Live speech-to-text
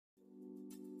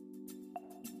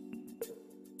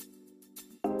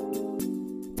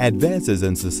Advances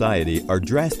in society are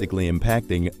drastically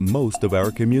impacting most of our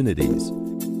communities.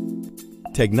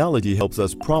 Technology helps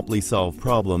us promptly solve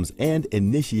problems and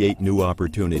initiate new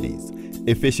opportunities.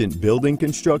 Efficient building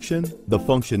construction, the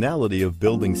functionality of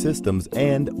building systems,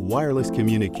 and wireless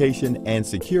communication and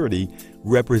security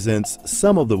represents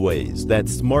some of the ways that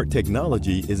smart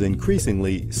technology is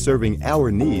increasingly serving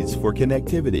our needs for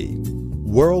connectivity.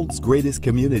 World's Greatest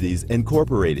Communities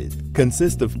Incorporated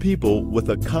consist of people with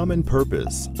a common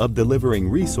purpose of delivering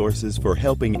resources for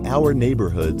helping our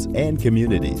neighborhoods and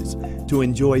communities to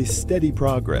enjoy steady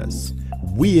progress.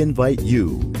 We invite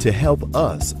you to help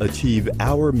us achieve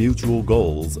our mutual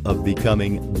goals of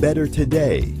becoming better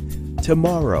today,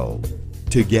 tomorrow,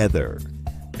 together.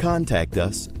 Contact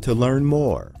us to learn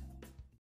more.